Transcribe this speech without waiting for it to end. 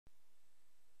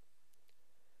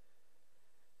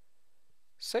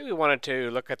Say we wanted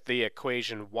to look at the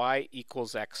equation y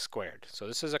equals x squared. So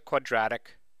this is a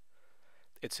quadratic.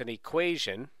 It's an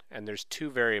equation, and there's two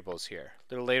variables here.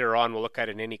 A little later on we'll look at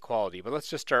an inequality, but let's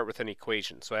just start with an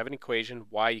equation. So I have an equation,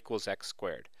 y equals x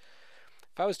squared.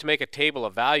 If I was to make a table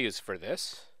of values for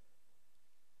this,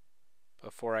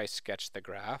 before I sketch the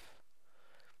graph,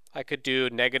 I could do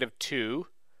 -2,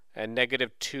 and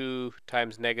 -2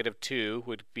 times -2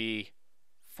 would be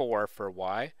 4 for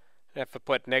y. And if I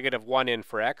put -1 in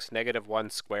for x, -1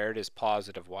 squared is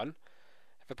 +1.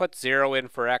 If I put 0 in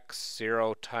for x,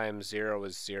 0 times 0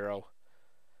 is 0.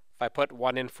 If I put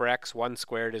 1 in for x, 1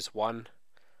 squared is 1.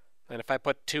 And if I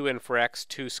put 2 in for x,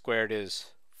 2 squared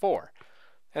is 4.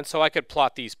 And so I could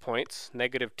plot these points,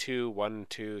 -2, 1,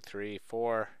 2, 3,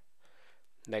 4,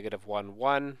 -1,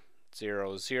 1,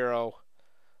 0, 0,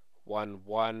 1,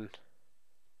 1,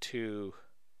 2,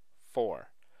 4.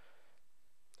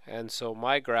 And so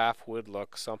my graph would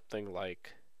look something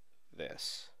like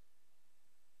this.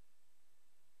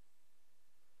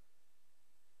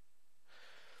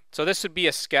 So this would be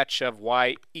a sketch of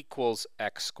y equals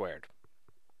x squared.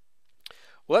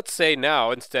 Let's say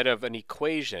now, instead of an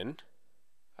equation,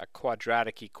 a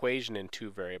quadratic equation in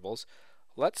two variables,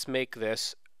 let's make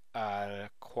this a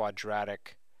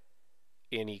quadratic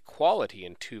inequality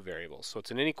in two variables. So it's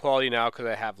an inequality now because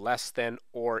I have less than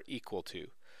or equal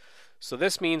to. So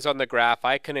this means on the graph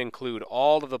I can include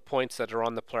all of the points that are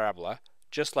on the parabola,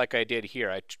 just like I did here.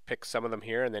 I picked some of them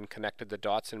here and then connected the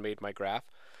dots and made my graph.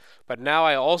 But now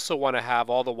I also want to have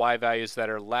all the y values that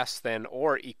are less than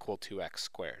or equal to x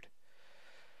squared.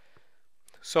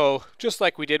 So just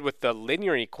like we did with the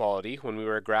linear equality when we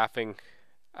were graphing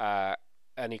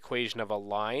an equation of a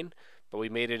line, but we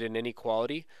made it an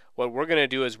inequality, what we're going to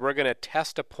do is we're going to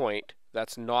test a point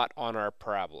that's not on our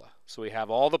parabola. So we have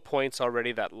all the points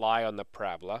already that lie on the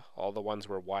parabola, all the ones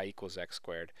where y equals x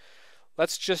squared.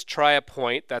 Let's just try a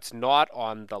point that's not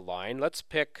on the line. Let's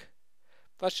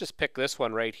just pick this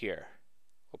one right here.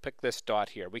 We'll pick this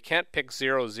dot here. We can't pick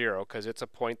 0, 0 because it's a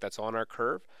point that's on our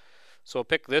curve. So we'll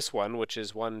pick this one, which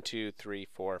is 1, 2, 3,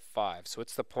 4, 5. So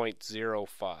it's the point 0,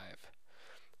 5.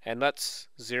 And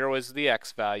 0 is the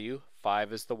x value,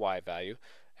 5 is the y value.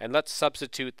 And let's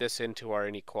substitute this into our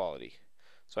inequality.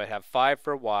 So I have 5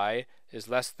 for y is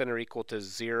less than or equal to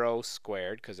 0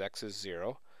 squared, because x is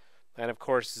 0. And of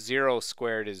course 0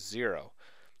 squared is 0.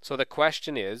 So the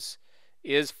question is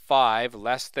 5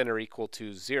 less than or equal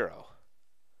to 0?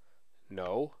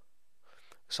 No.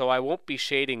 So I won't be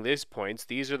shading these points.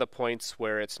 These are the points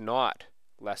where it's not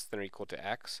less than or equal to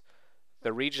x.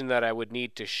 The region that I would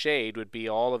need to shade would be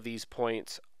all of these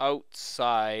points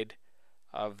outside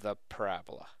of the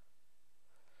parabola.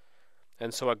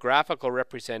 And so a graphical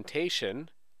representation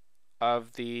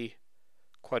of the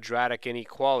quadratic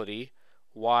inequality,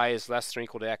 y is less than or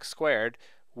equal to x squared,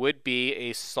 would be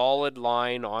a solid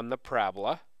line on the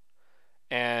parabola.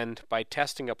 And by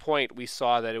testing a point, we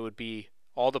saw that it would be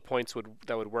all the points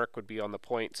that would work would be on the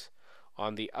points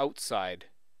on the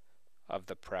outside of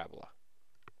the parabola.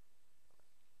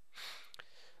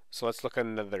 So let's look at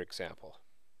another example.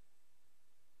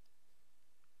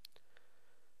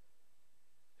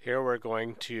 Here we're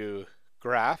going to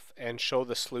graph and show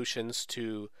the solutions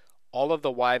to all of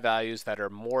the y values that are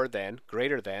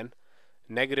greater than,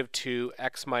 -2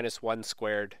 x minus 1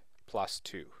 squared plus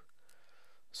 2.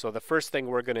 So the first thing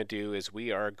we're going to do is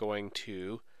we are going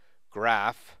to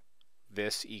graph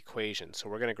this equation. So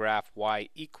we're going to graph y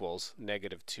equals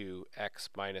 -2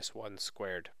 x minus 1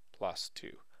 squared plus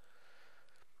 2.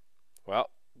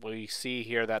 Well, we see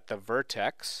here that the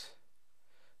vertex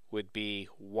would be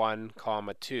 1,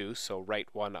 2, so right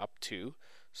 1 up 2.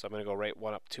 So I'm going to go right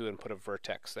 1 up 2 and put a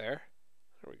vertex there.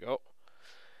 There we go.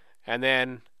 And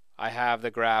then I have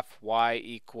the graph y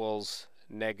equals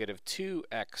 -2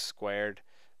 x squared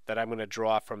that I'm going to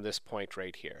draw from this point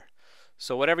right here.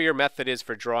 So whatever your method is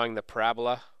for drawing the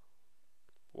parabola,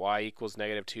 y equals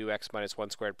 -2 x minus 1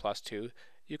 squared plus 2,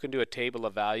 you can do a table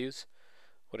of values,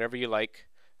 whatever you like.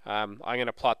 I'm going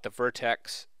to plot the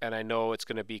vertex, and I know it's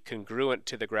going to be congruent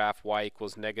to the graph y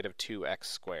equals -2 x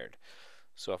squared.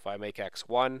 So if I make x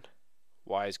 1,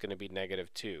 y is going to be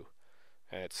 -2.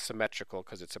 And it's symmetrical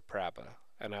because it's a parabola.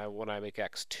 And when I make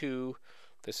x 2,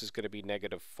 this is going to be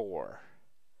 -4.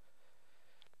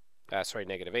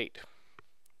 -8.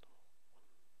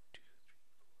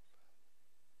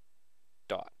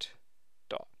 Dot,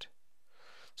 dot.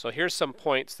 So here's some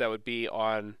points that would be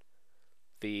on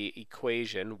the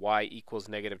equation y equals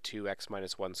 -2 x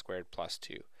minus 1 squared plus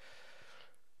 2.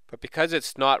 But because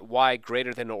it's not y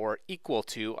greater than or equal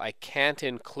to, I can't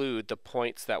include the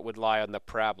points that would lie on the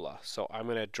parabola. So I'm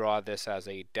going to draw this as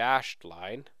a dashed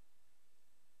line.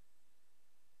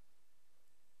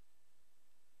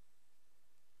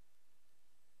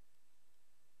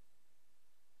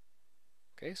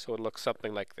 Okay, so it looks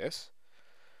something like this.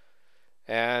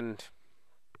 And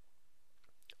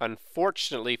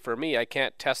unfortunately for me, I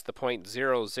can't test the point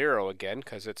 0, 0 again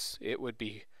because it would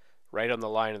be right on the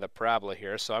line of the parabola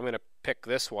here. So I'm going to pick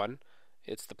this one.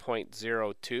 It's the point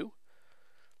 0, 2.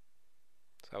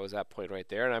 So that was that point right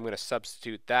there. And I'm going to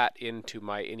substitute that into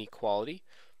my inequality.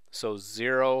 So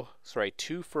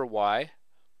 2 for y.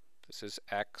 This is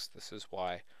x, this is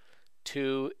y.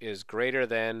 2 is greater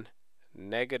than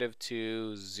negative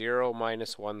 2, 0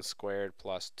 minus 1 squared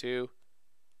plus 2.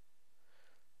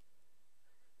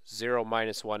 0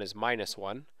 minus 1 is minus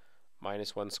 1.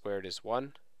 Minus 1 squared is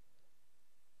 1.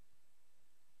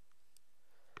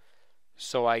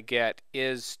 So I get,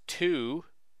 is 2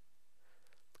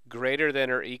 greater than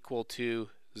or equal to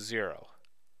 0?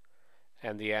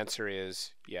 And the answer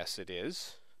is yes, it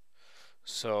is.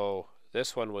 So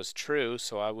this one was true,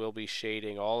 so I will be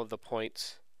shading all of the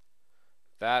points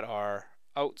that are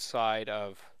outside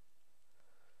of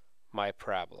my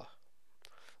parabola.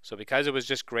 So because it was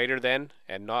just greater than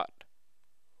and not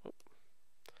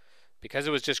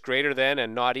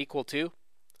equal to,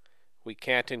 we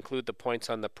can't include the points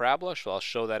on the parabola, so I'll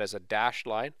show that as a dashed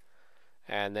line.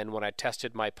 And then when I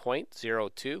tested my point, 0,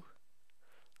 2,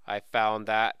 I found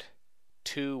that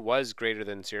 2 was greater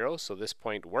than 0, so this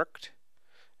point worked.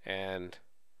 And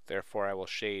therefore I will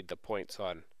shade the points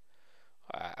on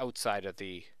outside of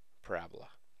the parabola.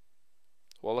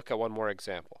 We'll look at one more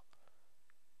example.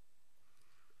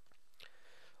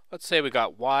 Let's say we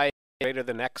got y greater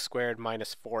than x squared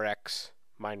minus 4x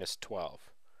minus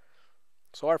 12.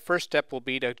 So our first step will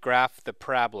be to graph the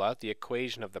parabola, the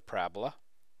equation of the parabola.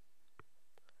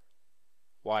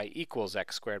 Y equals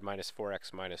x squared minus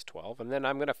 4x minus 12. And then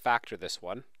I'm going to factor this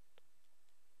one.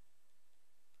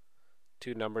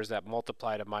 Two numbers that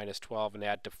multiply to minus 12 and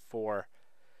add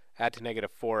to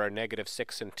negative 4 are negative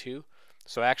 6 and 2.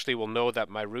 So actually we'll know that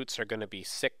my roots are going to be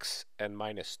 6 and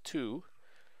minus 2.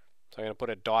 So I'm going to put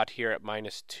a dot here at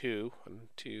minus 2. 1,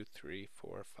 2, 3,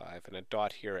 4, 5, and a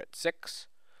dot here at 6.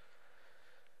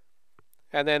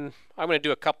 And then I'm going to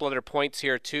do a couple other points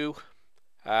here too.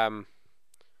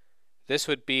 This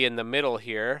would be in the middle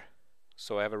here.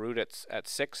 So I have a root at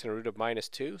 6 and a root of minus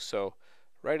 2. So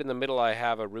right in the middle I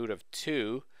have a root of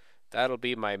 2. That'll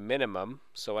be my minimum.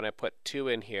 So when I put 2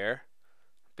 in here,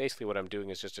 basically what I'm doing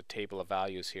is just a table of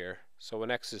values here. So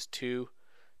when x is 2,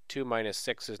 2 minus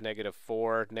 6 is negative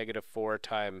 4. Negative 4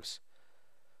 times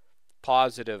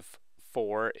positive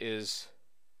 4 is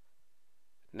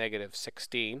negative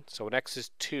 16. So when x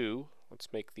is 2,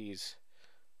 let's make these,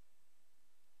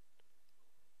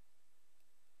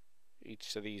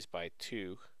 each of these by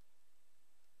 2.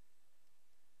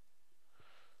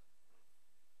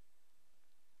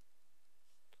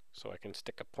 So I can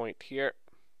stick a point here.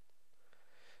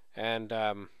 And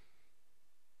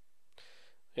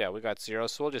yeah, we got 0,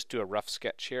 so we'll just do a rough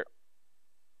sketch here.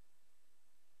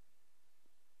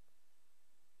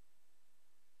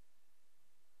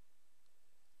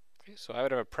 Okay, so I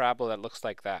would have a parabola that looks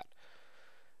like that.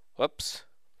 Whoops,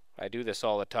 I do this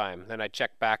all the time. Then I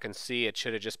check back and see it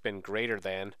should have just been greater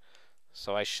than.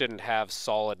 So I shouldn't have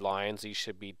solid lines, these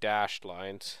should be dashed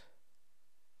lines.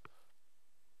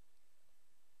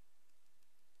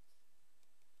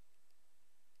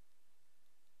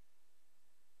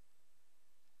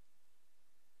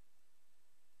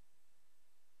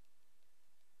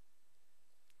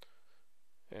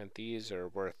 And these are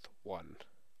worth 1.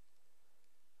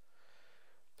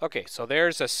 Okay, so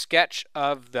there's a sketch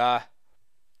of the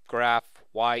graph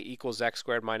y equals x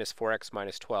squared minus 4x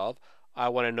minus 12. I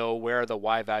want to know where the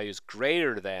y value is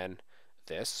greater than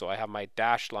this. So I have my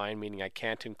dashed line, meaning I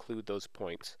can't include those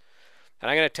points. And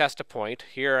I'm going to test a point.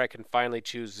 Here I can finally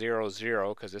choose 0,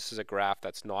 0, because this is a graph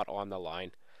that's not on the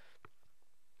line.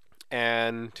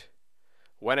 And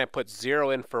when I put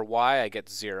 0 in for y, I get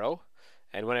 0.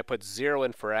 And when I put 0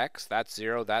 in for x, that's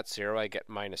 0, I get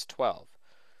minus 12.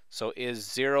 So is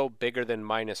 0 bigger than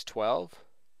minus 12?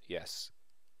 Yes.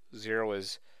 0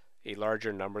 is a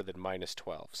larger number than minus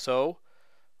 12. So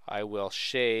I will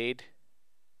shade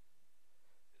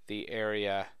the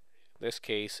area, in this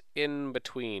case, in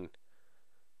between,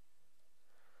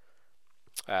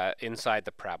 inside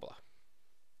the parabola.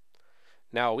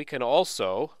 Now we can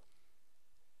also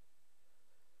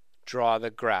draw the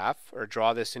graph, or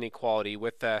draw this inequality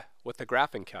with the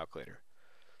graphing calculator.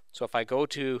 So if I go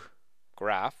to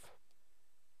graph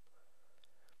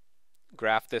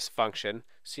this function,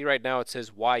 see right now it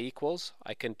says y equals.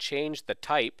 I can change the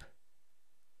type,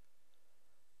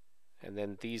 and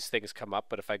then these things come up.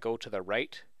 But if I go to the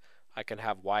right, I can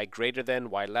have y greater than,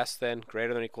 y less than,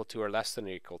 greater than or equal to, or less than or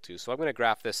equal to. So I'm going to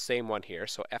graph this same one here.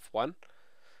 So f1,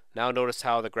 Now notice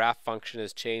how the graph function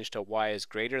has changed to y is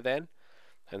greater than.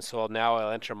 And so now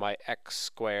I'll enter my x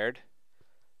squared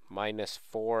minus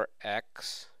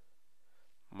 4x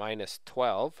minus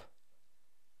 12.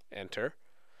 Enter.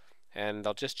 And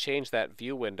I'll just change that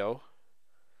view window.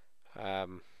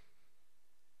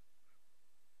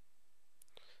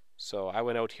 So I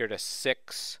went out here to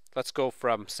 6. Let's go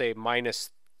from, say,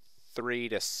 minus 3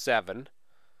 to 7.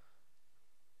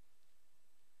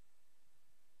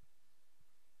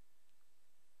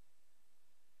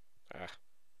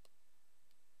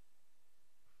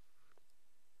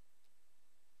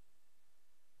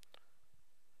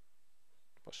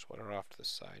 Push one off to the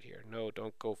side here. No,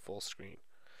 don't go full screen.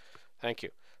 Thank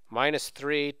you. Minus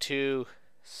 3 to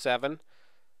 7.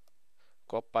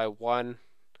 Go up by 1.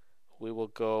 We will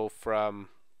go from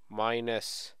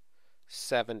minus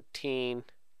 17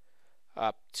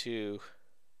 up to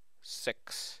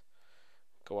 6.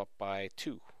 Go up by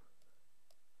 2.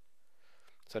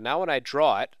 So now when I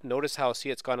draw it, notice how, see,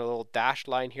 it's got a little dashed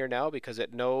line here now because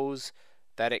it knows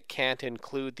that it can't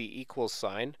include the equal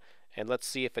sign. And let's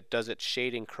see if it does its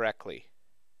shading correctly.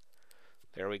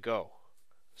 There we go.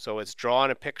 So it's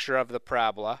drawn a picture of the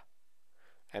parabola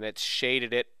and it's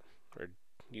shaded it, or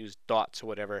used dots or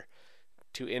whatever,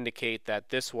 to indicate that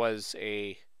this was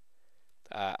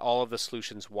all of the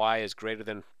solutions y is greater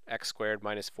than x squared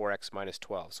minus 4x minus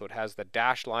 12. So it has the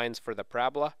dashed lines for the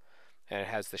parabola and it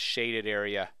has the shaded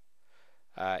area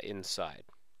inside.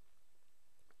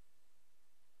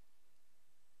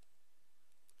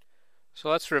 So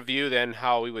let's review then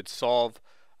how we would solve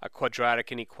a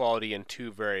quadratic inequality in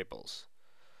two variables.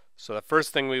 So the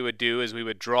first thing we would do is we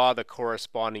would draw the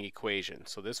corresponding equation.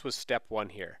 So this was step 1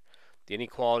 here. The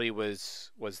inequality was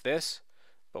this,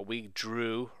 but we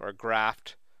drew or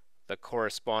graphed the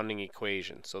corresponding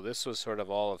equation. So this was sort of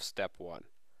all of step 1.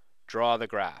 Draw the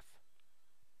graph.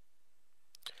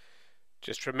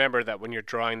 Just remember that when you're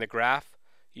drawing the graph,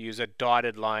 you use a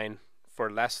dotted line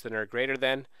for less than or greater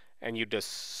than, and you do a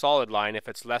solid line if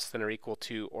it's less than or equal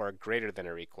to or greater than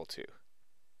or equal to.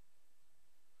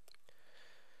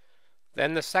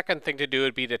 Then the second thing to do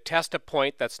would be to test a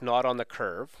point that's not on the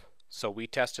curve. So we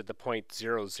tested the point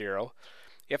 0, 0.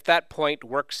 If that point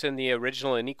works in the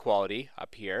original inequality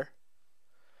up here,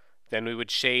 then we would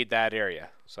shade that area.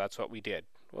 So that's what we did.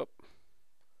 Whoop.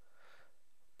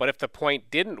 But if the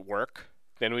point didn't work,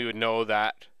 then we would know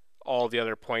that all the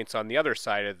other points on the other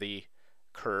side of the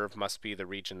curve must be the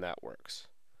region that works.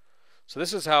 So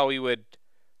this is how we would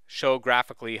show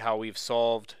graphically how we've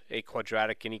solved a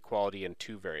quadratic inequality in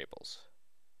two variables.